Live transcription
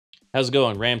How's it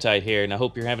going? Ramtide here, and I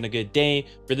hope you're having a good day.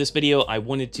 For this video, I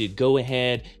wanted to go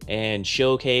ahead and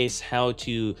showcase how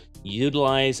to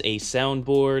utilize a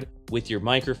soundboard with your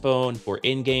microphone for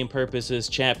in-game purposes,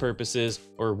 chat purposes,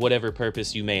 or whatever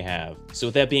purpose you may have. So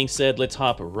with that being said, let's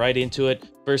hop right into it.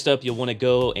 First up, you'll want to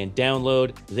go and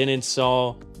download, then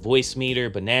install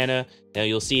Voicemeeter Banana. Now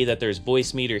you'll see that there's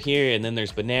Voicemeeter here and then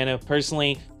there's Banana.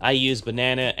 Personally, I use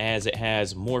Banana as it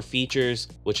has more features,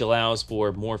 which allows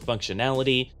for more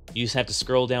functionality. You just have to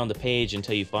scroll down the page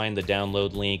until you find the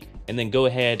download link and then go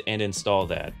ahead and install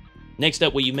that. Next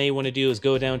up, what you may want to do is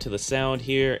go down to the sound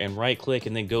here and right click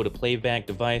and then go to playback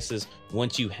devices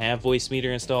once you have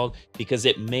Voicemeeter installed, because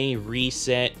it may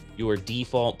reset your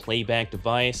default playback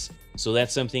device. So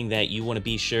that's something that you want to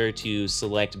be sure to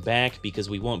select back, because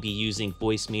we won't be using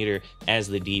Voicemeeter as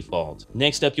the default.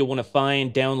 Next up, you'll want to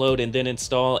find, download, and then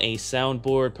install a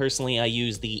soundboard. Personally, I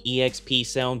use the EXP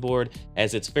soundboard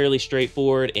as it's fairly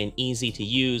straightforward and easy to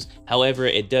use. However,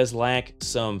 it does lack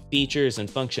some features and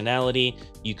functionality.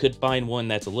 You could find one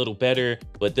that's a little better,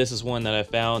 but this is one that I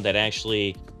found that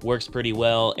actually works pretty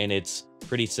well, and it's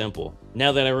pretty simple.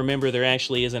 Now that I remember there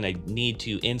actually isn't a need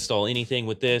to install anything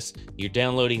with this, you're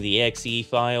downloading the exe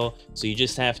file, so you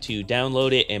just have to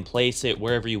download it and place it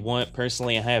wherever you want.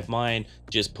 Personally, I have mine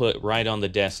just put right on the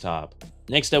desktop.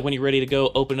 Next up, when you're ready to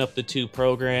go, open up the two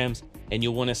programs and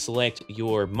you'll want to select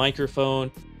your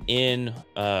microphone in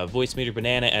Voicemeeter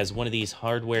Banana as one of these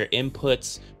hardware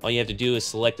inputs. All you have to do is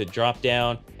select the drop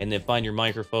down and then find your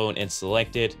microphone and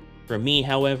select it. For me,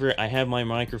 however, I have my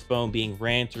microphone being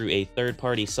ran through a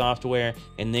third-party software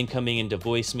and then coming into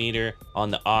Voicemeeter on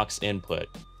the aux input.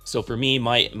 So for me,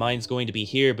 mine's going to be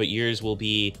here, but yours will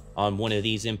be on one of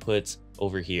these inputs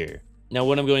over here. Now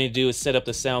what I'm going to do is set up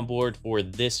the soundboard for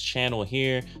this channel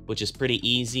here, which is pretty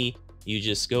easy. You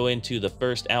just go into the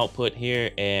first output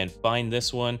here and find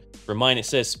this one. For mine, it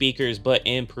says speakers, but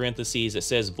in parentheses, it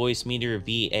says Voicemeeter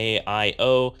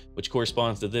VAIO, which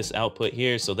corresponds to this output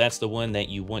here. So that's the one that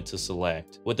you want to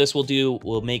select. What this will do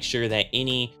will make sure that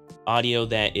any audio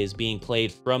that is being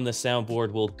played from the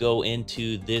soundboard will go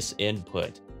into this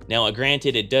input. Now,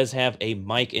 granted, it does have a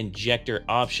mic injector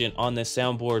option on the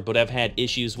soundboard, but I've had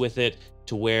issues with it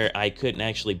to where I couldn't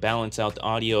actually balance out the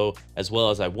audio as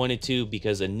well as I wanted to,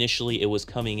 because initially it was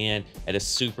coming in at a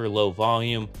super low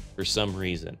volume for some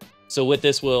reason. So what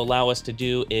this will allow us to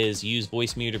do is use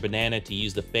Voicemeeter Banana to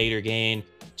use the fader gain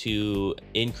to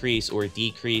increase or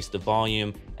decrease the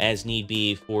volume as need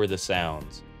be for the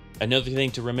sounds. Another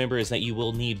thing to remember is that you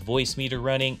will need Voicemeeter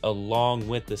running along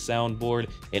with the soundboard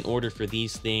in order for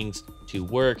these things to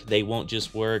work. They won't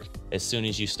just work as soon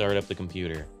as you start up the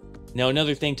computer. Now,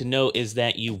 another thing to note is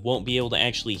that you won't be able to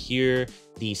actually hear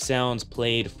the sounds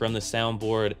played from the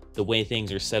soundboard the way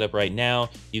things are set up right now.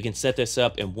 You can set this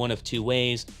up in one of two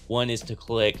ways. One is to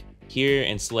click here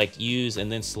and select use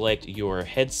and then select your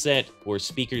headset or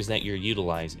speakers that you're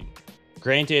utilizing.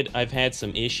 Granted, I've had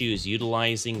some issues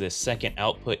utilizing the second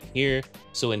output here,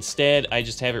 so instead I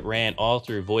just have it ran all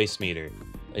through Voicemeeter.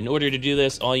 In order to do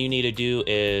this, all you need to do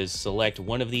is select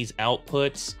one of these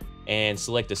outputs and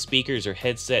select the speakers or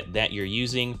headset that you're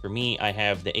using. For me, I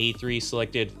have the A3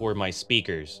 selected for my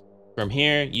speakers. From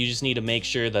here, you just need to make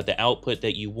sure that the output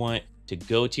that you want to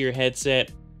go to your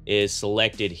headset is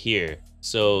selected here.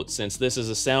 So since this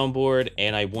is a soundboard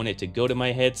and I want it to go to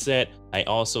my headset, I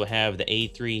also have the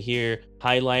A3 here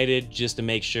highlighted just to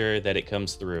make sure that it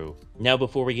comes through. Now,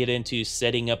 before we get into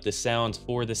setting up the sounds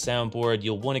for the soundboard,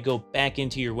 you'll want to go back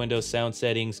into your Windows sound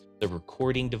settings, the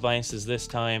recording devices this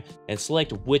time, and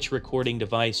select which recording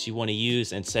device you want to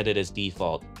use and set it as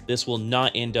default. This will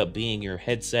not end up being your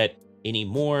headset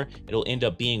anymore. It'll end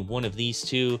up being one of these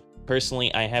two.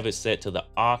 Personally, I have it set to the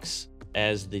aux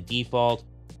as the default,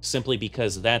 simply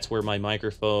because that's where my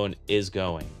microphone is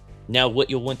going. Now, what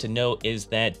you'll want to note is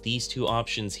that these two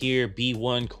options here,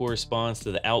 B1 corresponds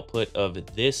to the output of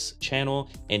this channel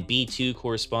and B2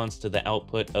 corresponds to the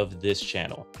output of this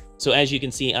channel. So as you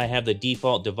can see, I have the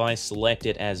default device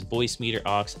selected as Voicemeeter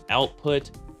aux output,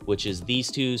 which is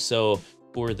these two. So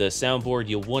for the soundboard,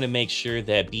 you'll want to make sure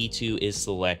that B2 is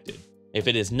selected. If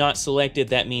it is not selected,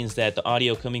 that means that the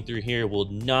audio coming through here will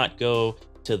not go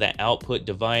to the output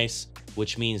device,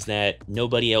 which means that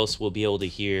nobody else will be able to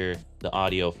hear the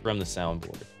audio from the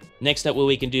soundboard. Next up, what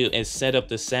we can do is set up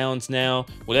the sounds now.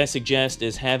 What I suggest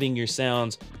is having your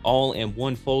sounds all in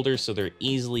one folder so they're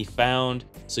easily found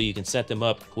so you can set them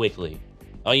up quickly.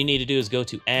 All you need to do is go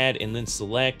to add and then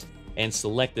select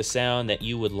the sound that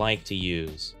you would like to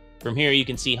use. From here, you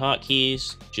can see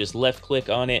hotkeys. Just left click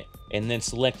on it and then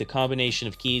select the combination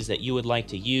of keys that you would like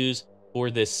to use for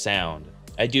this sound.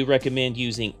 I do recommend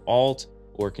using Alt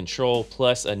or Control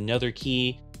plus another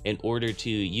key in order to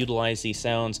utilize these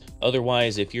sounds.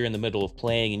 Otherwise, if you're in the middle of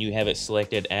playing and you have it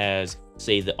selected as,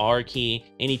 say, the R key,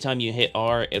 anytime you hit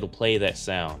R, it'll play that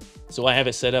sound. So I have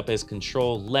it set up as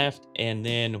Control Left, and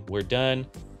then we're done.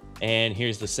 And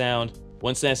here's the sound.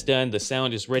 Once that's done, the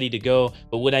sound is ready to go.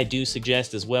 But what I do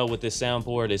suggest as well with this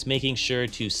soundboard is making sure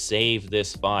to save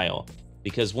this file.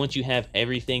 Because once you have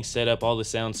everything set up, all the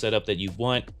sounds set up that you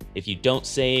want, if you don't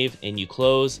save and you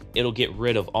close, it'll get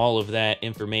rid of all of that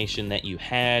information that you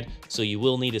had. So you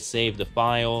will need to save the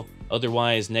file.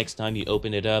 Otherwise, next time you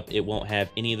open it up, it won't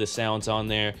have any of the sounds on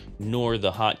there, nor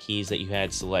the hotkeys that you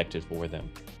had selected for them.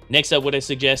 Next up, what I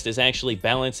suggest is actually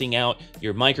balancing out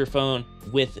your microphone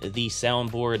with the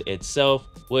soundboard itself,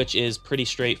 which is pretty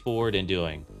straightforward in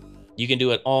doing. You can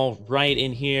do it all right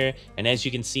in here, and as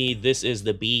you can see, this is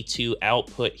the B2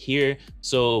 output here.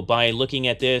 So by looking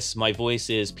at this, my voice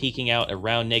is peaking out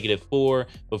around -4,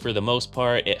 but for the most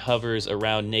part, it hovers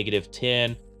around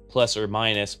 -10, plus or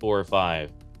minus 4 or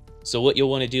 5. So what you'll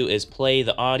want to do is play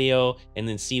the audio and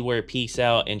then see where it peaks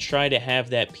out, and try to have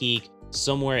that peak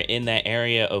somewhere in that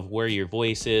area of where your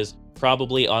voice is,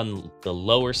 probably on the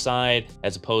lower side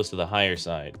as opposed to the higher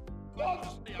side.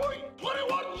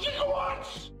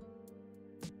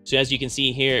 So as you can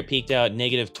see here, it peaked out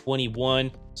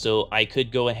 -21, so I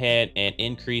could go ahead and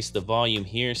increase the volume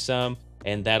here some,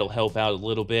 and that'll help out a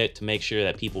little bit to make sure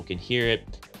that people can hear it.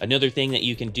 Another thing that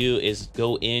you can do is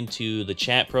go into the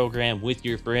chat program with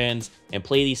your friends and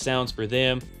play these sounds for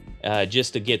them,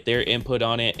 just to get their input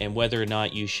on it and whether or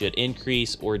not you should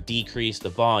increase or decrease the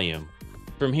volume.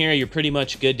 From here, you're pretty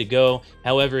much good to go.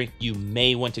 However, you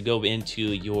may want to go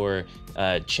into your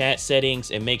chat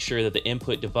settings and make sure that the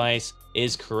input device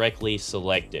is correctly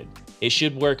selected. It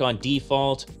should work on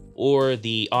default or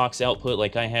the aux output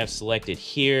like I have selected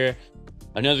here.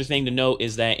 Another thing to note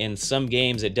is that in some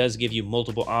games, it does give you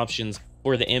multiple options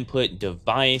for the input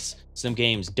device. Some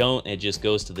games don't, it just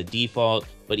goes to the default.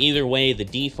 But either way, the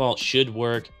default should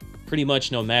work pretty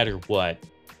much no matter what.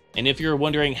 And if you're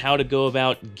wondering how to go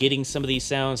about getting some of these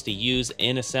sounds to use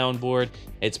in a soundboard,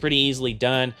 it's pretty easily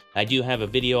done. I do have a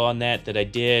video on that I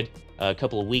did a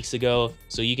couple of weeks ago,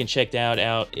 so you can check that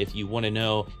out if you want to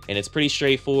know. And it's pretty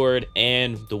straightforward,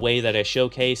 and the way that I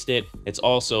showcased it, it's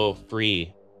also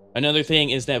free. Another thing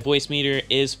is that Vociemeeter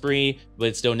is free, but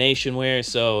it's donationware,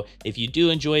 so if you do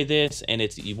enjoy this and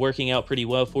it's working out pretty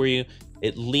well for you,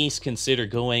 at least consider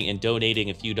going and donating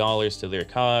a few dollars to their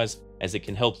cause, as it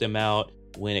can help them out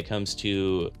when it comes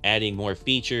to adding more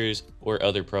features or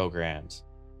other programs.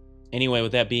 Anyway,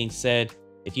 with that being said,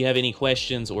 if you have any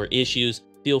questions or issues,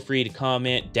 feel free to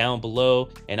comment down below,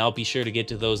 and I'll be sure to get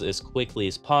to those as quickly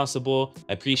as possible.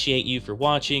 I appreciate you for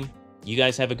watching. You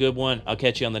guys have a good one. I'll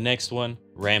catch you on the next one.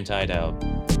 Ramtide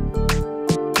out.